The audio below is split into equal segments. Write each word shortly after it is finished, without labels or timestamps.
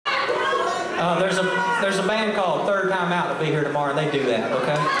There's a band called Third Time Out that'll be here tomorrow, and they do that,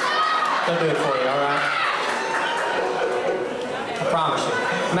 okay? They'll do it for you, all right? I promise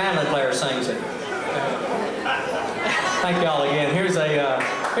you. Mandolin player sings it. Thank y'all again. Here's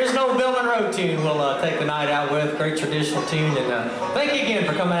an old Bill Monroe tune we'll take the night out with. Great traditional tune, and thank you again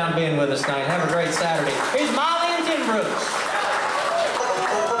for coming out and being with us tonight. Have a great Saturday. Here's Molly and Tenbrooks.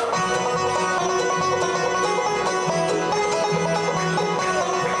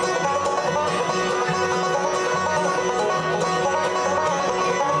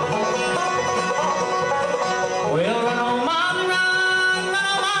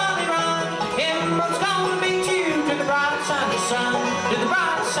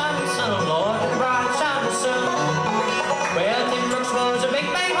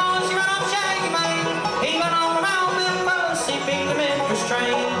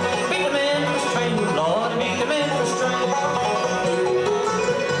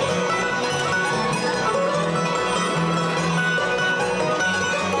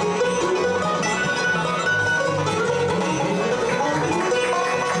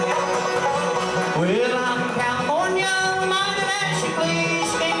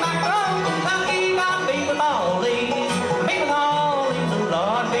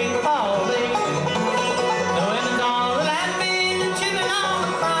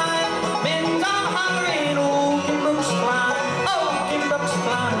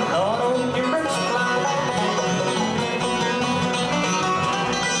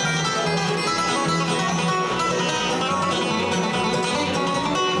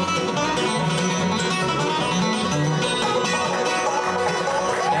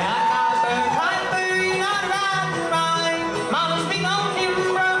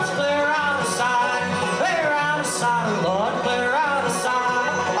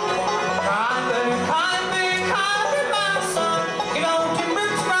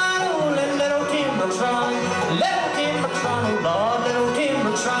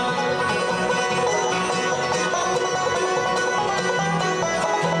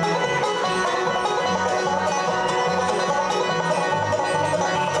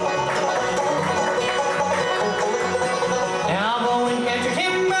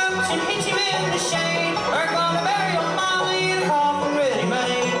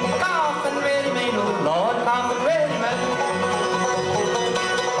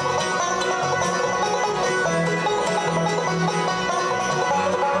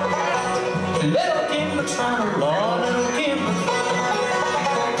 Little Tenbrooks, Lord.